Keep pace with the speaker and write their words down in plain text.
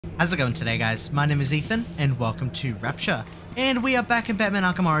How's it going today, guys? My name is Ethan, and welcome to Rapture. And we are back in Batman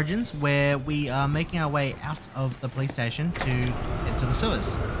Arkham Origins, where we are making our way out of the police station to get to the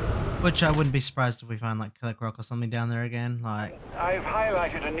sewers. Which I wouldn't be surprised if we find, like, Click Rock or something down there again, like... I've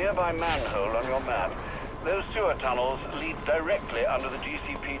highlighted a nearby manhole on your map. Those sewer tunnels lead directly under the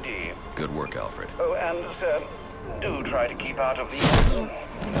GCPD. Good work, Alfred. Oh, and, sir, do try to keep out of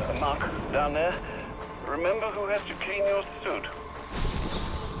the muck down there. Remember who has to clean your suit.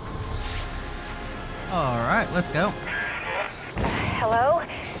 Alright, let's go. Hello?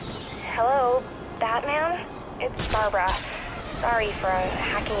 Hello, Batman? It's Barbara. Sorry for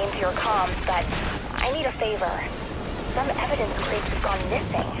hacking into your comms, but I need a favor. Some evidence crates have gone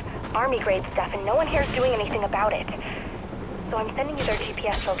missing. Army-grade stuff, and no one here is doing anything about it. So I'm sending you their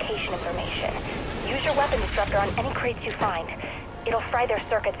GPS location information. Use your weapon disruptor on any crates you find. It'll fry their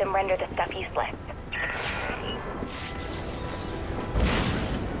circuits and render the stuff useless.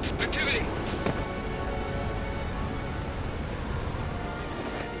 Activity!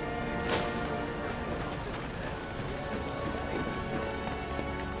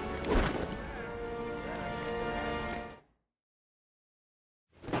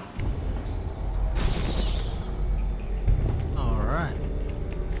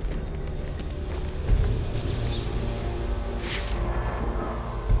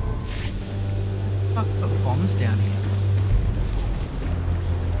 Down here.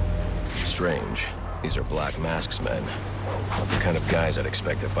 Strange. These are Black Mask's men. Not the kind of guys I'd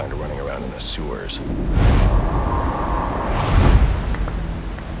expect to find running around in the sewers.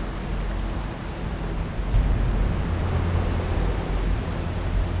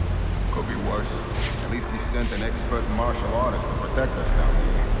 Could be worse. At least he sent an expert martial artist to protect us down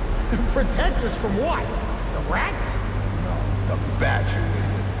here. Protect us from what? The rats? No, the bat, you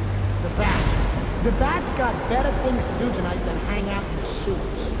idiot. The bat. The bat's got better things to do tonight than hang out in the sewers.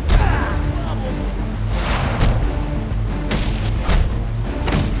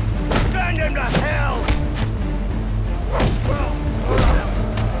 Send him to hell!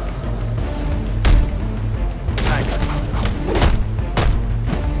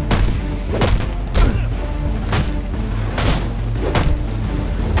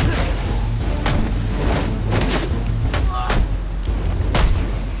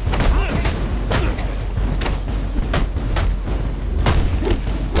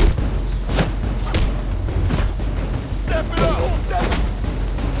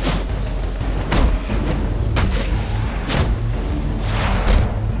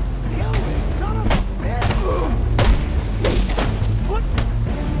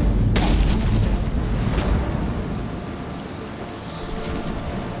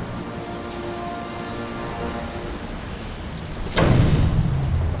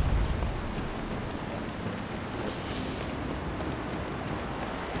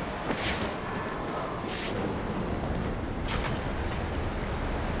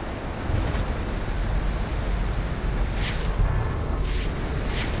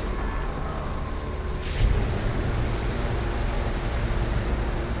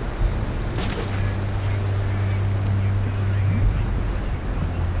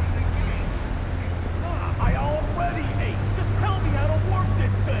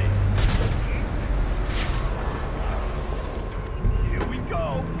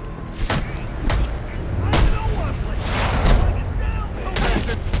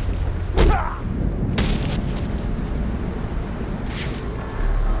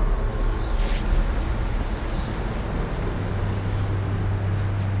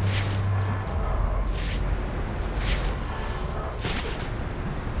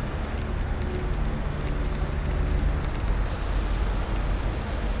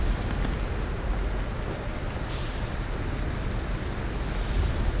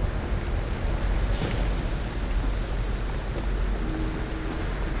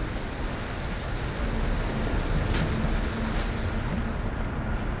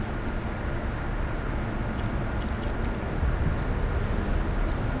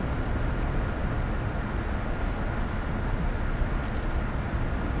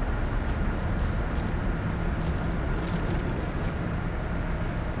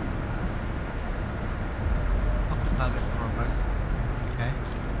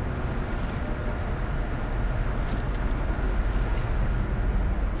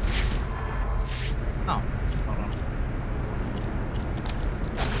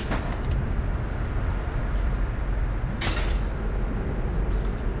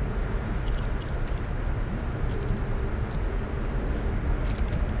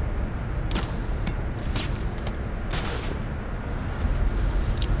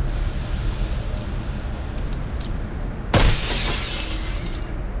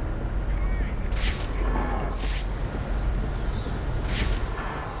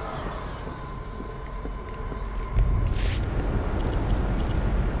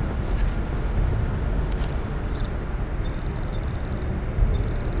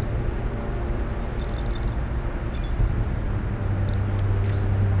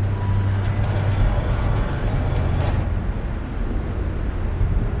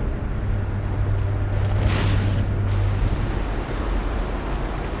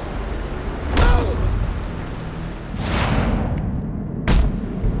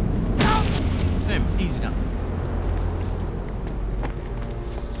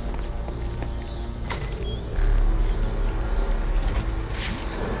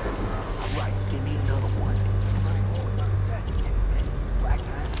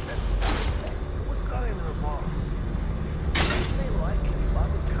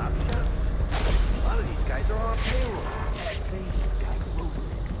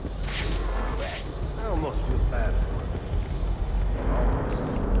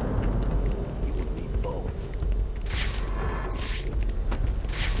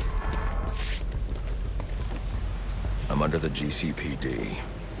 GCPD.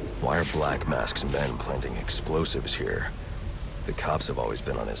 Why are Black Mask's men planting explosives here? The cops have always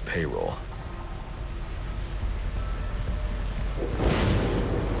been on his payroll.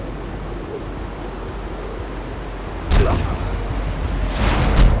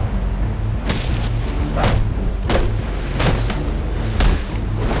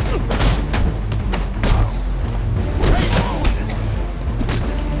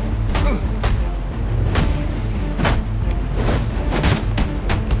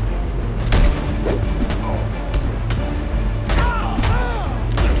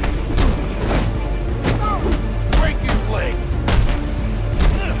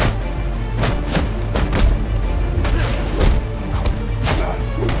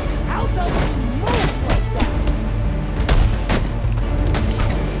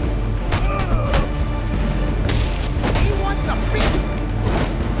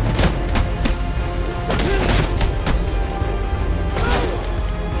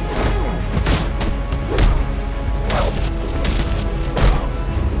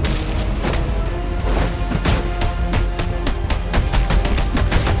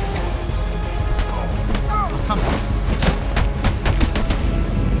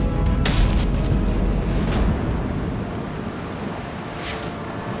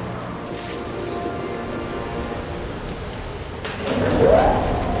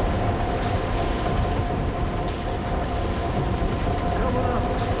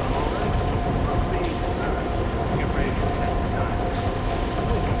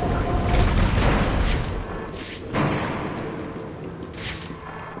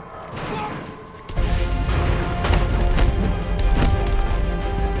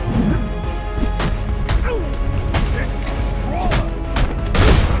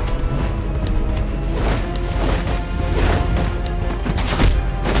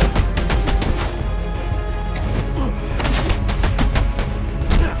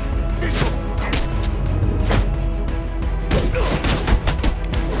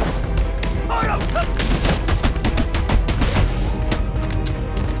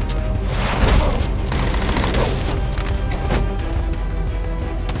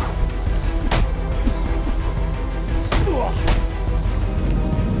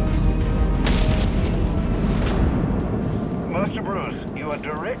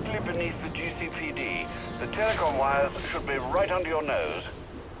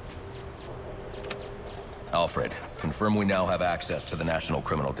 Alfred, confirm we now have access to the National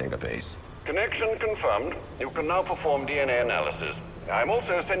Criminal Database. Connection confirmed. You can now perform DNA analysis. I'm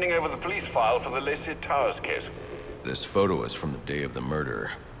also sending over the police file for the Lacey Towers case. This photo is from the day of the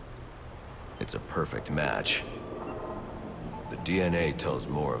murder. It's a perfect match. The DNA tells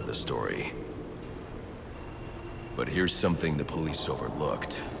more of the story. But here's something the police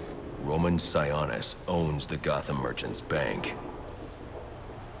overlooked. Roman Sionis owns the Gotham Merchants Bank.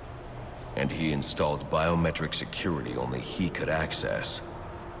 And he installed biometric security only he could access.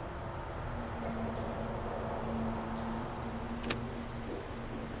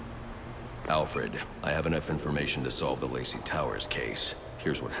 Alfred, I have enough information to solve the Lacey Towers case.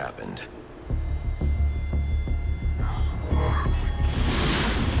 Here's what happened.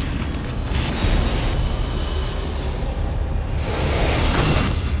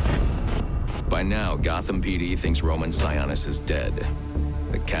 By now, Gotham PD thinks Roman Sionis is dead.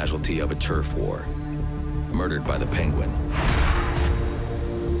 The casualty of a turf war. Murdered by the Penguin.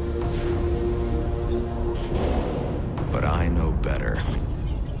 But I know better.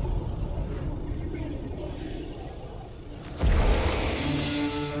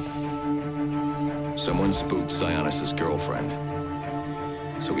 Someone spooked Sionis' girlfriend.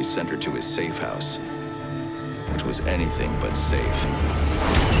 So he sent her to his safe house. Which was anything but safe.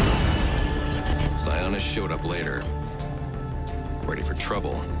 Sionis showed up later. Ready for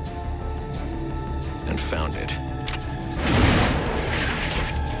trouble. And found it.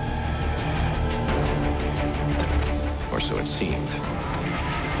 Or so it seemed.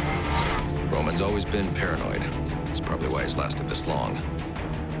 Roman's always been paranoid. That's probably why he's lasted this long.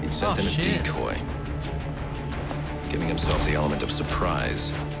 He'd sent in a decoy. Giving himself the element of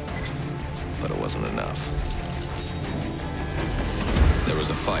surprise. But it wasn't enough. There was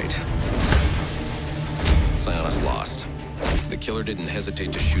a fight. Sionis lost. The killer didn't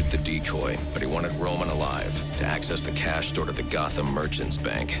hesitate to shoot the decoy, but he wanted Roman alive to access the cash stored at the Gotham Merchants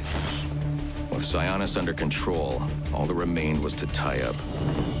Bank. With Sionis under control, all that remained was to tie up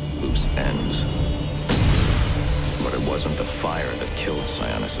loose ends. But it wasn't the fire that killed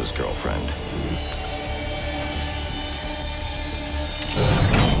Sionis' girlfriend.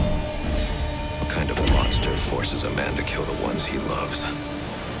 What kind of a monster forces a man to kill the ones he loves?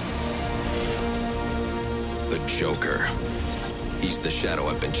 The Joker. He's the shadow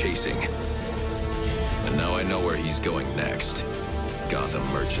I've been chasing. And now I know where he's going next. Gotham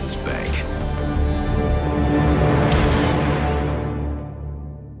Merchants Bank.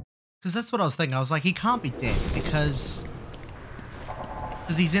 Because that's what I was thinking. I was like, he can't be dead because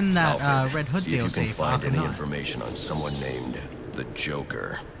he's in that Alfred, Red Hood see if you DLC can for find Arkham any Knight. information on someone named the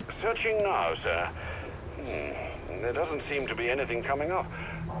Joker. Searching now, sir. There doesn't seem to be anything coming up.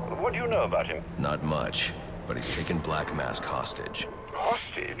 What do you know about him? Not much, but he's taken Black Mask hostage.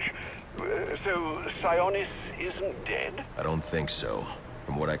 Hostage? So Sionis isn't dead? I don't think so.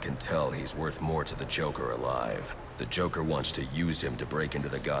 From what I can tell, he's worth more to the Joker alive. The Joker wants to use him to break into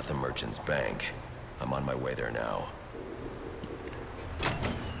the Gotham Merchants Bank. I'm on my way there now.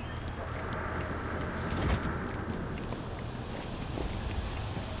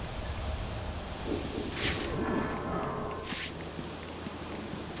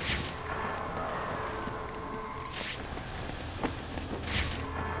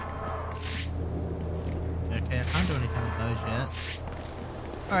 Okay, I can't do anything with those yet.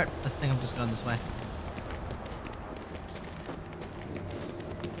 Alright, I think I'm just going this way.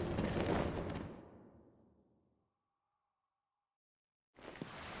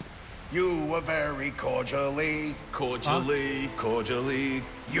 You were very cordially,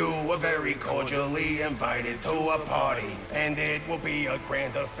 you were very cordially invited to a party, and it will be a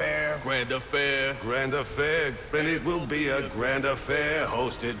grand affair. Grand affair, and it will be a grand affair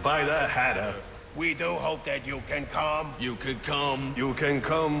hosted by the Hatter. We do hope that you can come. You can come. You can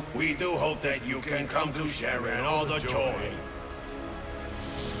come. We do hope that you can come to share in all the joy.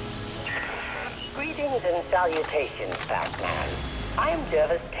 Greetings and salutations, Batman. I'm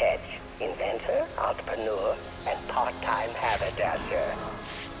Jervis Tetch, inventor, entrepreneur, and part-time haberdasher.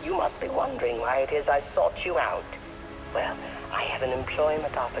 You must be wondering why it is I sought you out. Well, I have an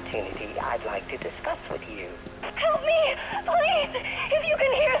employment opportunity I'd like to discuss with you. Help me! Please! If you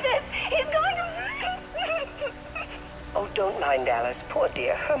can hear this, he's going to... Oh, don't mind Alice, poor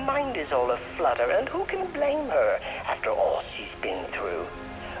dear. Her mind is all aflutter, and who can blame her after all she's been through?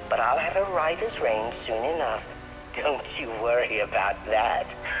 But I'll have her right as rain soon enough. Don't you worry about that.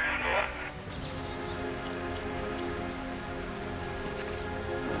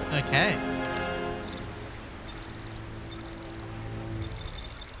 Okay.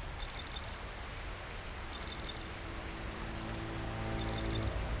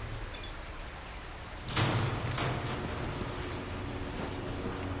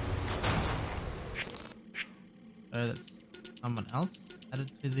 So that's someone else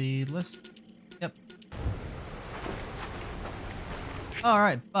added to the list. Yep.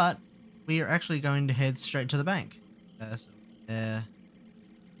 Alright, but we are actually going to head straight to the bank. So there.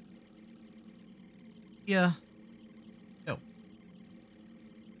 Yeah. Go.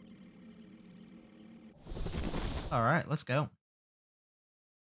 Alright, let's go.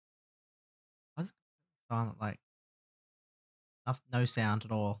 Why is it silent, like no sound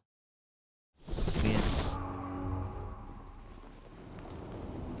at all? Weird.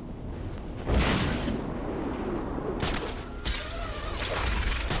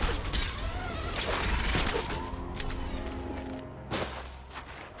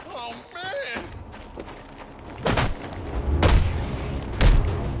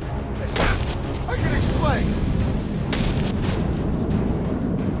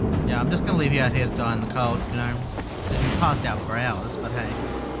 I'm just gonna leave you out here to die in the cold, you know. You passed out for hours, but hey.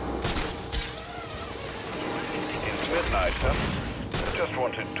 It's midnight, sir. I just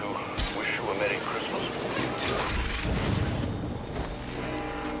wanted to wish you a Merry Christmas.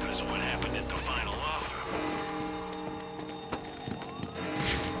 That's what happened at the final offer.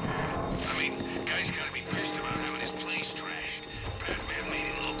 I mean, guy's gotta be pissed about having his place trashed. Batman made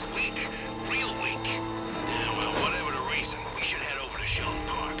him look weak. Real weak. Yeah, well, whatever the reason, we should head over to Shelton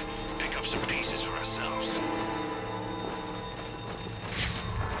Park. Pick up some pieces for ourselves.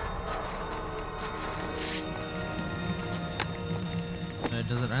 So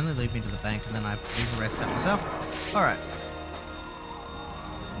does it only lead me to the bank and then I leave the rest out myself? Alright.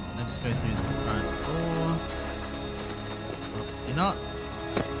 I'll just go through the front door. Probably not.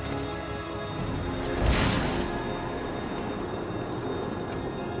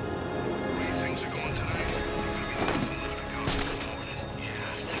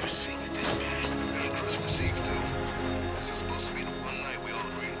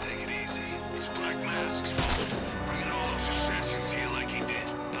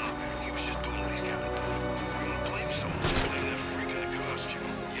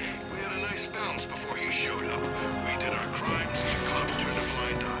 Before he showed up, we did our crimes, the cops turned a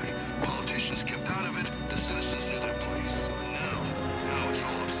blind eye.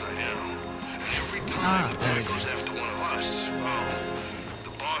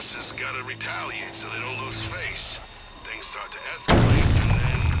 retaliate so they don't lose face. Things start to escalate, and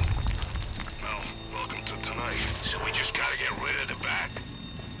then... well, welcome to tonight. So we just gotta get rid of the Bat.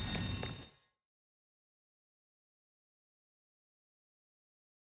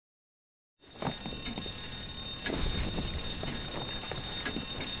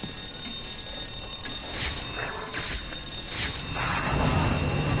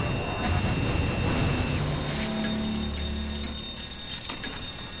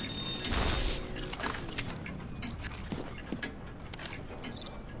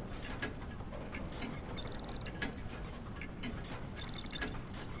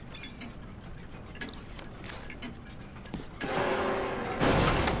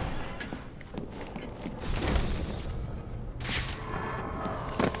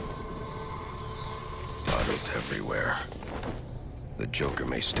 Everywhere. The Joker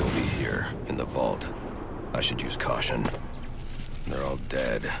may still be here, in the vault. I should use caution. They're all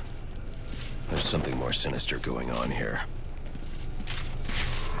dead. There's something more sinister going on here.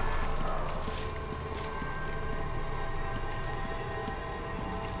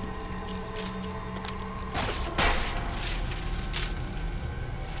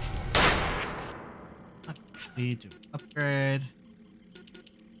 Need to upgrade.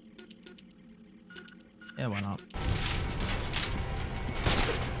 Yeah, why not?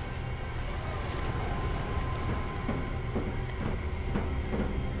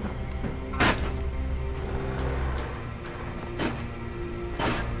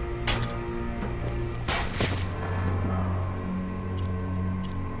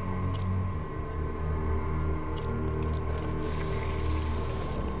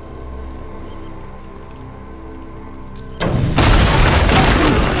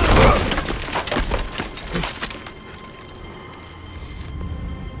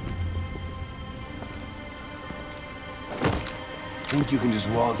 Think you can just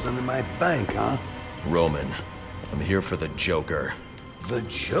waltz under my bank, huh? Roman, I'm here for the Joker. The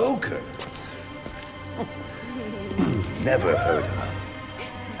Joker? Never heard of him.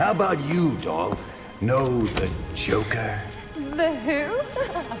 How about you, dog? Know the Joker? The who?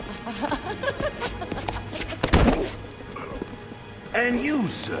 And you,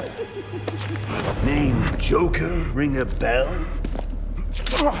 sir? Name Joker ring a bell?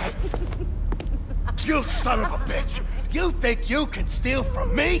 You son of a bitch! You think you can steal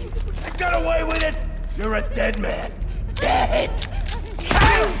from me? You got away with it? You're a dead man. Dead!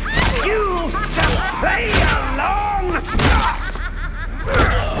 Can't you just play along?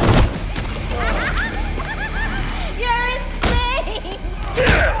 You're insane!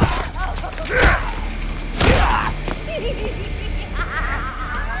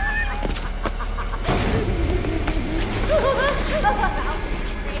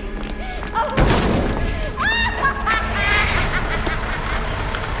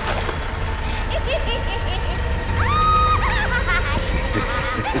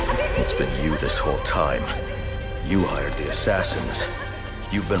 It's been you this whole time. You hired the assassins.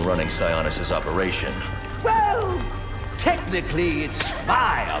 You've been running Sionis' operation. Well, technically it's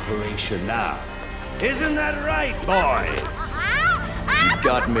my operation now. Isn't that right, boys? You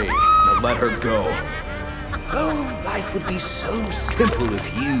got me. Now let her go. Oh, life would be so simple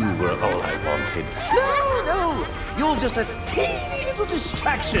if you were all I wanted. No, you're just a teeny little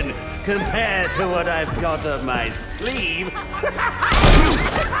distraction compared to what I've got up my sleeve.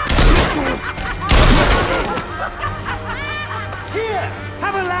 Here,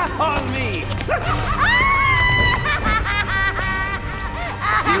 have a laugh on me.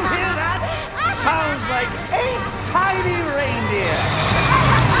 Do you hear that? Sounds like 8 tiny reindeer.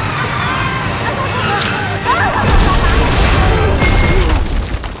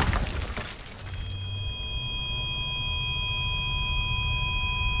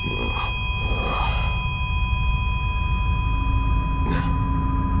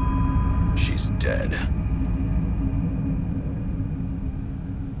 She's dead.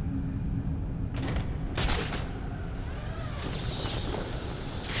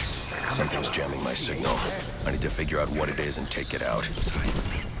 Something's jamming my signal. I need to figure out what it is and take it out.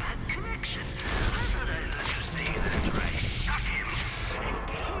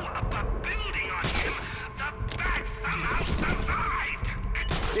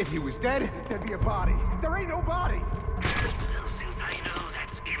 If he was dead, there'd be a body. There ain't no body. Well, since I know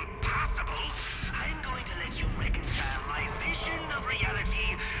that's impossible, I'm going to let you reconcile my vision of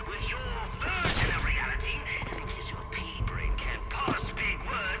reality with your version of reality. And in case your pea brain can't parse big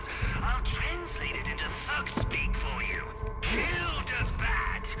words, I'll translate it into thug speak for you. Kill the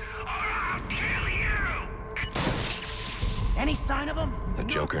Bat, or I'll kill you! Any sign of him? The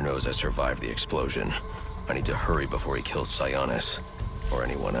Joker knows I survived the explosion. I need to hurry before he kills Sionis. Or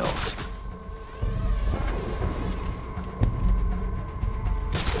anyone else.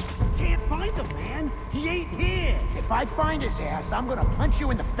 can't find him, man. He ain't here. If I find his ass, I'm gonna punch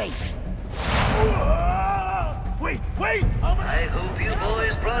you in the face. Wait! I hope you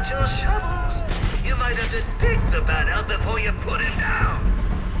boys brought your shovels. You might have to dig the bat out before you put it down.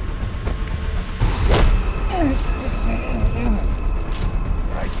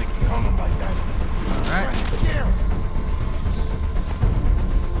 I think he hung him like that. Alright.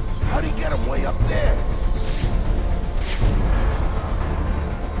 How'd he get him way up there?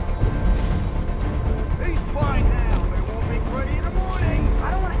 He's fine now. They won't be ready in the morning.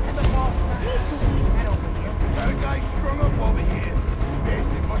 I don't want to end up all head over here. Got a guy strung up over here.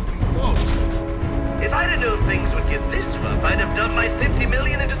 It must be close. If I'd have known things would get this rough, I'd have dumped my $50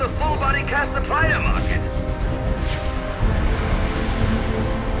 million into the full-body cast supplier market.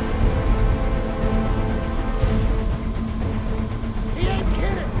 He ain't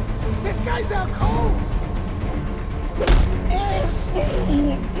kidding. This guy's out cold. Hey,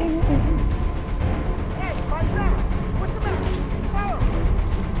 Marcel, what's the matter?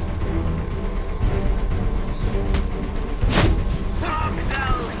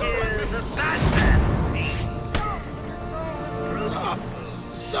 Down here, the Batman.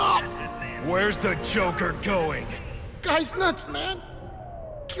 Stop! Where's the Joker going? Guy's nuts, man.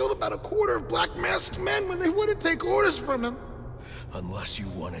 Killed about a quarter of Black Masked men when they wouldn't take orders from him. Unless you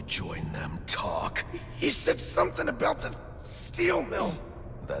want to join them, talk. He said something about the steel mill.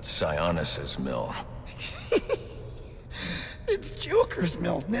 That's Sionis's mill. It's Joker's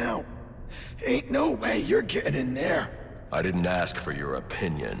mill now. Ain't no way you're getting in there. I didn't ask for your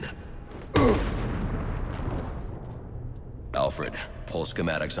opinion. Alfred, pull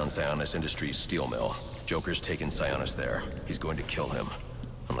schematics on Sionis Industries steel mill. Joker's taken Sionis there. He's going to kill him.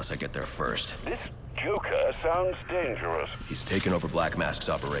 Unless I get there first. This Joker sounds dangerous. He's taken over Black Mask's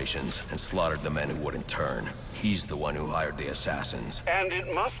operations and slaughtered the men who wouldn't turn. He's the one who hired the assassins. And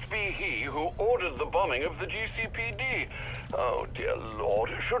it must be he who ordered the bombing of the GCPD. Oh, dear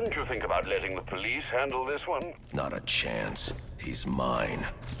Lord. Shouldn't you think about letting the police handle this one? Not a chance. He's mine.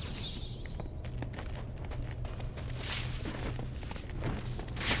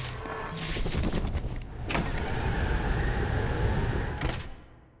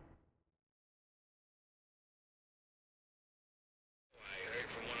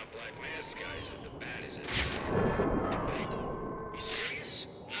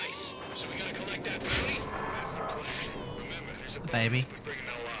 Baby.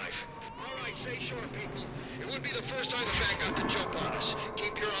 Alright, stay sharp, people. It would be the first time the bank got the jump on us.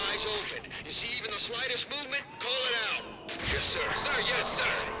 Keep your eyes open. You see even the slightest movement, call it out. Yes, sir. Sir, yes,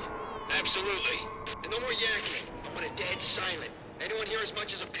 sir. Absolutely. And no more yakking. I want it dead silent. Anyone hear as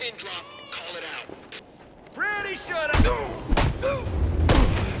much as a pin drop, call it out. Pretty sure to...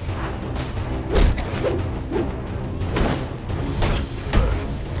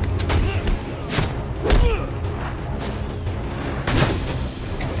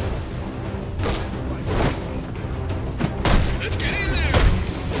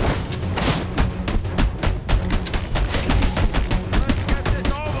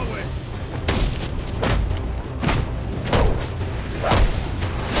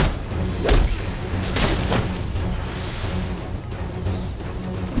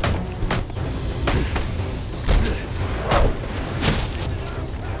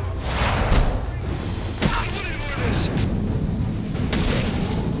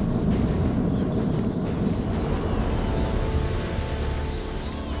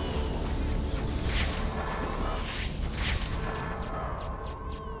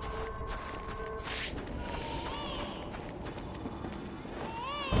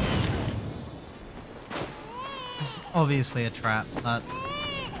 Obviously a trap, but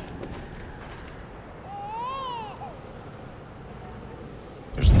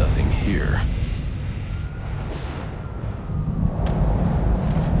There's nothing here.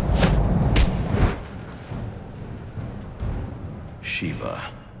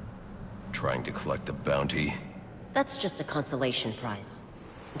 Shiva. Trying to collect the bounty. That's just a consolation prize,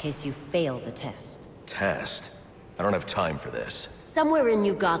 in case you fail the test. Test? I don't have time for this. Somewhere in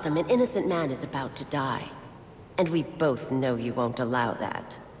New Gotham, an innocent man is about to die. And we both know you won't allow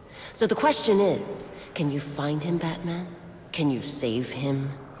that. So the question is, can you find him, Batman? Can you save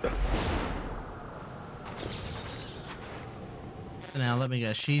him? now let me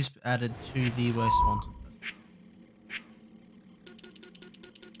guess. She's added to the most wanted list.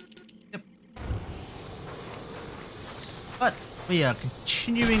 Yep. But we are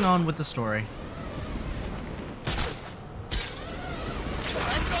continuing on with the story.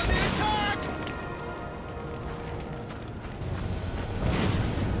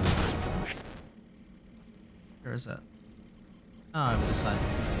 Where is that? Oh, over the side.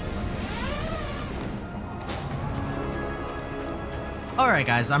 Alright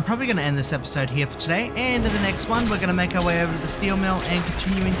guys, I'm probably going to end this episode here for today, and in the next one we're going to make our way over to the steel mill and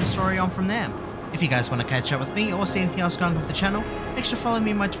continuing the story on from there. If you guys want to catch up with me or see anything else going on with the channel, make sure to follow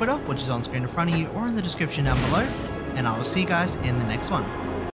me on my Twitter, which is on screen in front of you or in the description down below, and I will see you guys in the next one.